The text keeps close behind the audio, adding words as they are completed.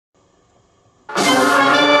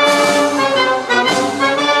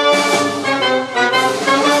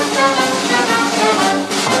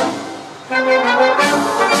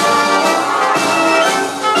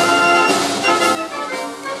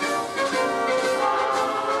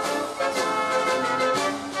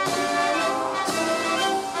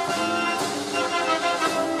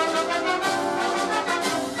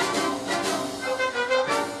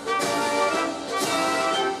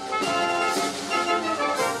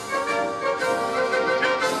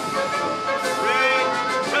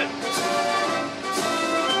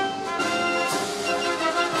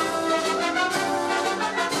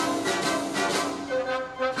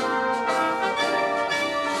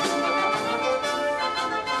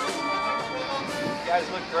Guys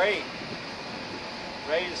look great.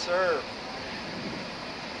 Ready to serve.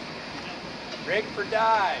 Rig for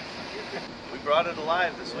dive. We brought it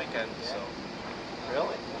alive this weekend, so.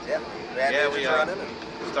 Really? Yeah, We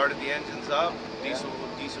started the engines up, diesel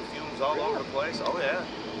fumes all over the place. Oh yeah.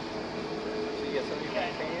 So you got somebody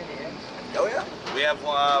maintaining the engine? Oh yeah. We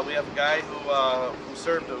have a guy who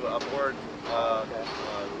served aboard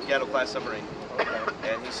Ghetto class submarine,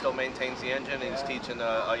 and he still maintains the engine. And he's teaching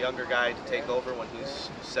a younger guy to take over when he's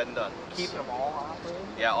said and done. Keeping them all operating?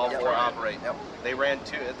 Yeah, all four operate. Yep. They ran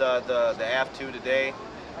the aft two today,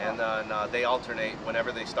 and then they alternate.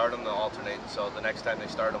 Whenever they start them, they'll alternate. So the next time they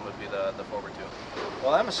start them would be the forward two.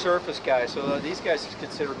 Well, I'm a surface guy, so these guys just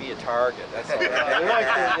consider me a target. That's all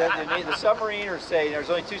right. Like the submarine, or say there's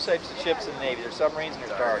only two types of ships in the Navy. There's submarines and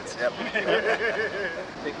there's targets. Yep.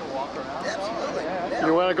 Take a walk around. Absolutely. Yeah.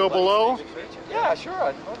 You want to go below? Yeah, sure.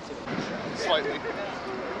 I'd love to. Slightly.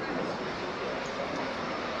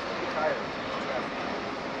 Retired.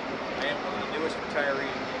 I am one of the newest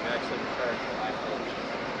retirees. I'm actually retired July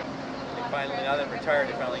 1st. They finally, now that I'm retired,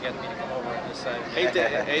 they finally got me to come over on this side. Ain't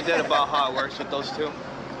that about how it works with those two?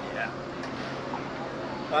 Yeah.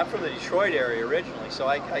 Well, I'm from the Detroit area originally, so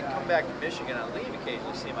I come back to Michigan on leave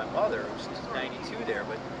occasionally to see my mother, who's 92 there,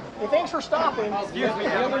 but Hey, thanks for stopping. excuse me,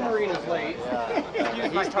 the other Marine is late.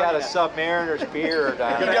 he's got a Submariner's beard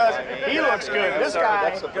on. He does. He looks good. This guy.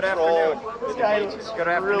 That's a Good patrol. afternoon. This guy looks Good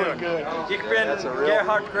afternoon. really good. Ich bin That's a real-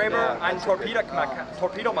 Gerhard Graber, Yeah. ein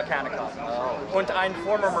Torpedomechaniker und ein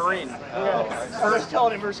former Marine. First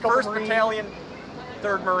telling him there's a couple 1st Marines. Battalion,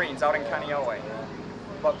 3rd Marines out in Kaneohe.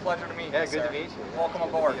 But pleasure to meet you, Yeah, good sir. to meet you. Welcome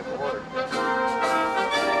aboard.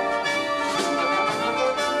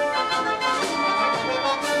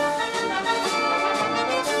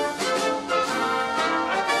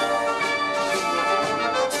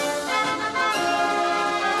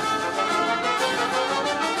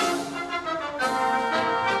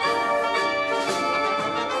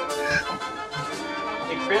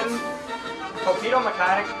 Ich bin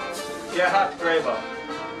Torpedomechanik Gerhard Graber.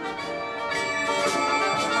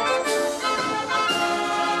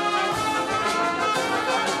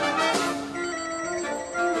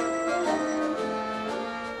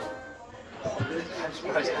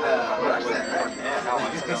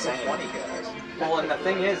 Well, and the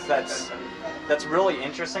thing is, that's really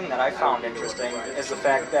interesting, that I found interesting, is the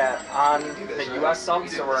fact that on the U.S.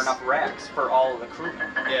 subs there were enough racks for all of the crewmen.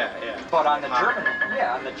 Yeah. But on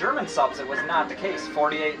the German subs it was not the case.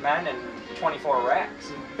 48 men and 24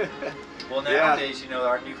 racks. Well, nowadays, you know,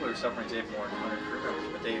 our nuclear submarines, they have more than 100 crew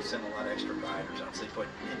members, but they send a lot of extra riders on, so they put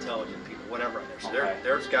intelligent people, whatever on there. So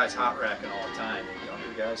there's guys hot racking all the time,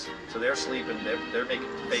 younger guys. So they're sleeping, they're making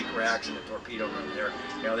fake racks in the torpedo room.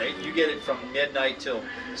 You get it from midnight till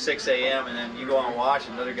 6 a.m. and then you go on watch,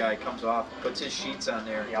 and another guy comes off, puts his sheets on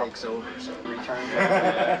there, and takes over. So Return.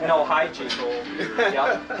 No hygiene.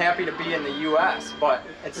 Yep. Happy to be in the U.S., but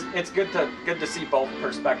it's good to see both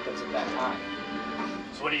perspectives at that time.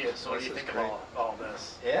 So what do you think of all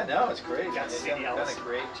this? Yeah, no, it's great. Got to see They've the done else. a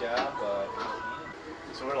great job.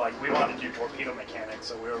 So we wanted to do torpedo mechanics,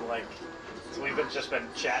 so so we've just been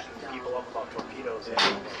chatting people up about torpedoes and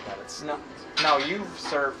stuff like that. It's Now you've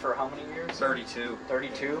served for how many years? 32.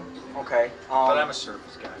 32? Okay. But I'm a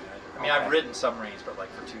surface guy. I mean, Okay. I've ridden submarines, but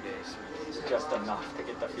like for 2 days, 3 days. Just enough to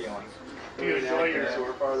get the feeling. Do you enjoy your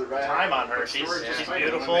time on her? She's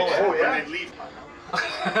beautiful. Oh, yeah. And they leave.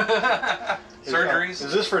 Surgeries?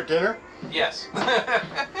 Is this for dinner? Yes.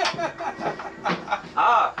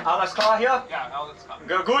 Alles klar hier? Yeah, no, that's fine.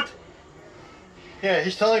 Good. Yeah,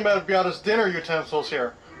 he's telling me about his dinner utensils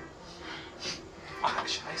here. Ah,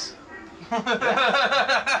 scheiße. A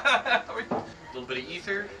little bit of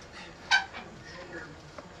ether.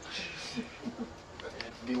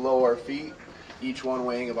 Below our feet, each one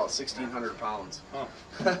weighing about 1,600 pounds. Oh.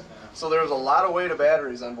 So there was a lot of weight of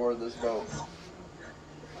batteries on board this boat.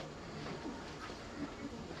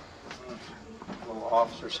 Little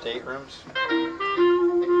officer staterooms.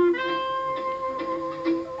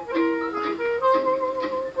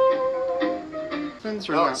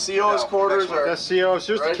 No, CO's quarters are. That's CO's.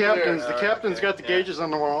 Here's Right the captain's. there. The captain's got the gauges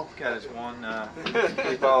on the wall. Got his one,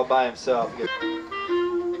 he's all by himself.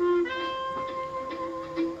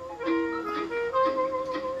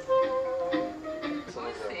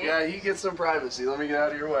 Yeah, he gets some privacy. Let me get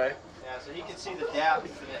out of your way. Yeah, so he can see the depth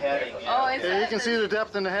of the heading. Oh, is Yeah, you it? can see the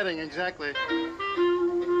depth in the heading, exactly.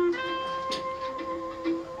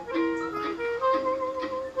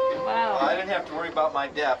 Wow. I didn't have to worry about my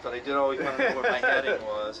depth, but I did always want to know where my heading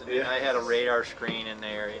was. And then I had a radar screen in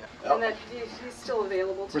there. You know. And that he's still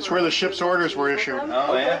available to Which where the ship's orders were issued.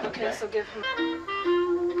 Oh, yeah? Okay, so give him.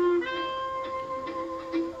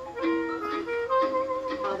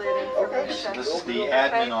 this is the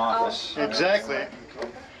admin office. Exactly.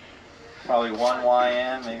 Probably one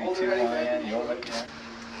YN, maybe two YN. You'll look at.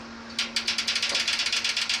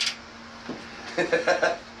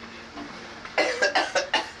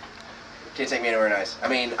 Can't take me anywhere nice. I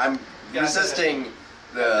mean, I'm resisting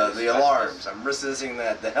the alarms. I'm resisting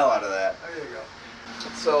the hell out of that. There you go.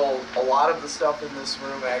 So a lot of the stuff in this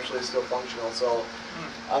room actually is still functional. So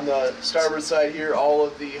on the starboard side here, all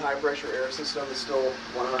of the high pressure air system is still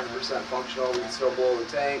 100% functional. We can still blow the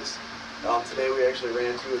tanks. Today we actually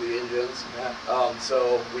ran 2 of the engines.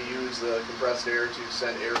 So we use the compressed air to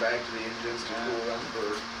send air back to the engines to cool them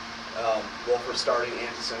for for starting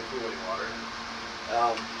and to send cooling water.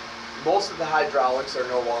 Most of the hydraulics are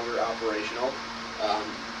no longer operational,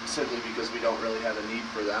 simply because we don't really have a need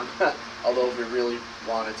for them. Although if we really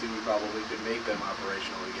wanted to, we probably could make them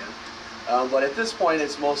operational again. But at this point,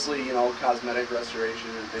 it's mostly, you know, cosmetic restoration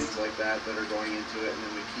and things like that that are going into it, and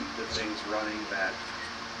then we keep the things running that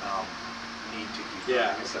need to keep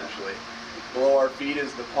running, essentially. Below our feet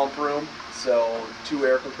is the pump room, so 2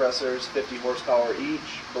 air compressors, 50 horsepower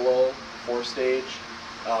each. Below, 4-stage,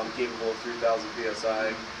 capable of 3,000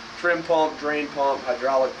 psi. Trim pump, drain pump,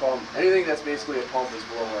 hydraulic pump, anything that's basically a pump is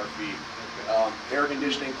below our feet. Air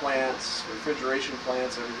conditioning plants, refrigeration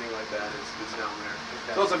plants, everything like that is down there.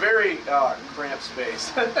 Okay. So it's a very cramped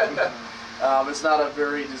space. It's not a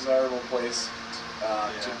very desirable place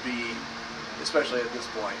to be, especially at this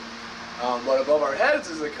point. But above our heads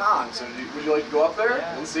is the con, so would you like to go up there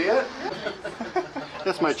and see it?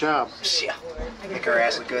 That's my job. Yeah, make our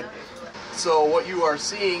ass look good. So what you are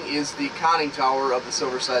seeing is the conning tower of the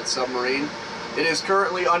Silversides submarine. It is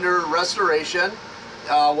currently under restoration.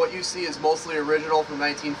 What you see is mostly original from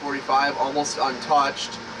 1945, almost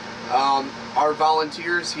untouched. Our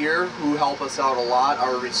volunteers here, who help us out a lot,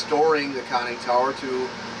 are restoring the conning tower to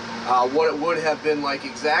what it would have been like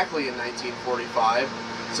exactly in 1945.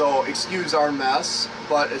 So excuse our mess,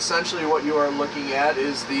 but essentially what you are looking at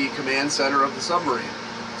is the command center of the submarine.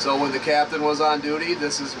 So when the captain was on duty,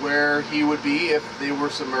 this is where he would be if they were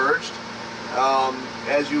submerged.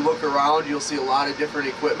 As you look around, you'll see a lot of different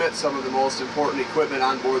equipment. Some of the most important equipment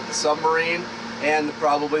on board the submarine, and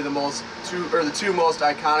probably the two most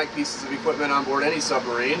iconic pieces of equipment on board any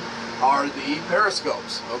submarine are the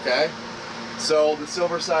periscopes. Okay, so the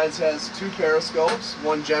Silversides has 2 periscopes,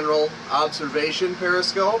 one general observation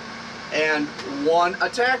periscope and one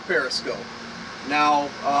attack periscope. Now,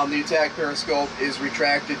 the attack periscope is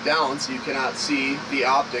retracted down, so you cannot see the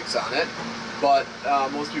optics on it. But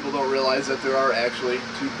most people don't realize that there are actually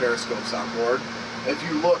 2 periscopes on board. If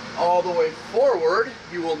you look all the way forward,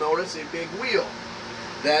 you will notice a big wheel.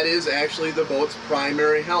 That is actually the boat's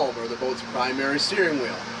primary helm, or the boat's primary steering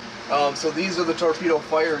wheel. So these are the torpedo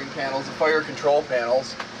firing panels, the fire control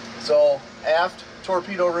panels. So aft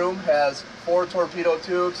torpedo room has 4 torpedo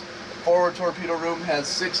tubes. Forward torpedo room has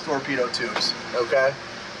 6 torpedo tubes. Okay,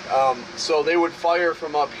 so they would fire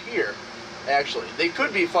from up here. Actually, they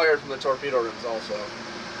could be fired from the torpedo rooms also.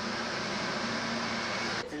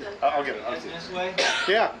 I'll get it. I'll see it. This way?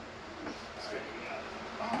 Yeah.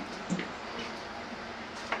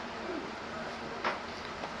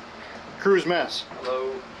 Crew's mess.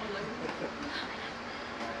 Hello.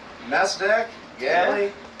 Mess deck,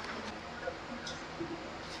 galley.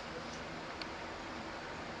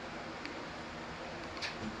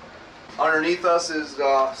 Underneath us is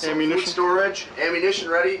some food storage, ammunition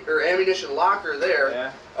ready, or ammunition locker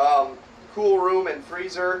there. Cool room and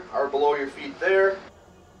freezer are below your feet there.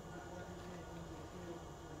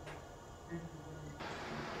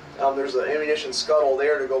 There's an ammunition scuttle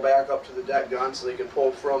there to go back up to the deck gun, so they can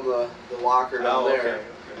pull from the locker down there.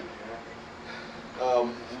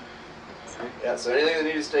 Yeah, so anything that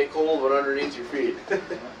needs to stay cold but underneath your feet.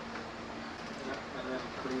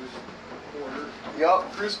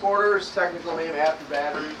 Yup, cruise quarters, technical name after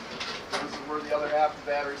battery. This is where the other half of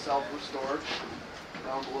the battery cells were stored,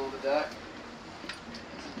 down below the deck.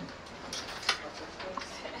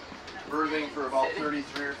 Berthing for about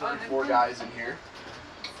 33 or 34 guys in here.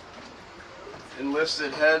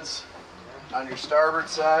 Enlisted heads on your starboard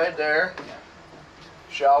side there.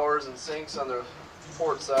 Showers and sinks on the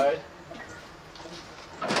port side.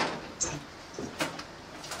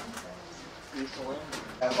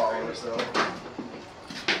 Half hours though.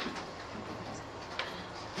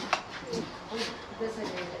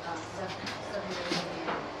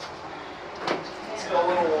 It's still a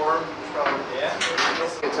little warm, probably. Yeah.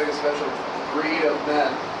 It took a special breed of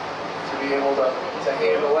men to be able to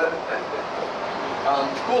handle it.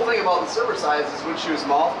 The cool thing about the Silversides is when she was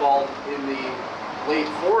mothballed in the late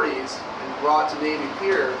 40s and brought to Navy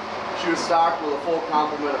Pier, she was stocked with a full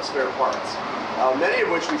complement of spare parts. many of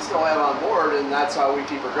which we still have on board, and that's how we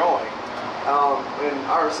keep her going. And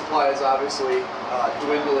our supply is obviously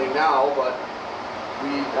dwindling now, but we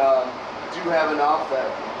do have enough that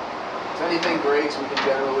if anything breaks, we can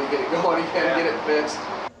generally get it going again, get it fixed.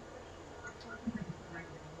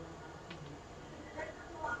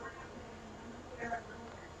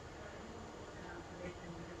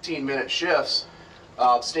 15-minute shifts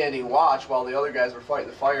of standing watch while the other guys were fighting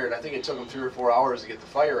the fire, and I think it took them 3 or 4 hours to get the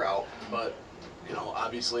fire out. But you know,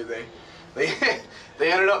 obviously they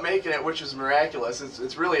they ended up making it, which is miraculous.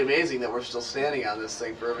 It's really amazing that we're still standing on this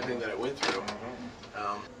thing for everything that it went through.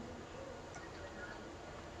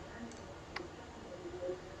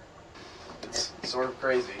 It's sort of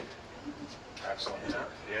crazy. Excellent.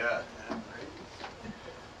 Yeah.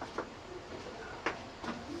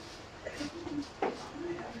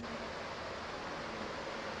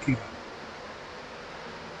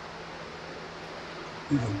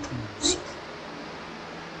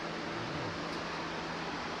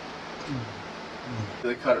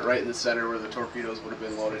 They cut it right in the center where the torpedoes would have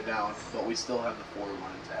been loaded down, but we still have the forward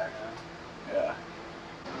one intact. Yeah.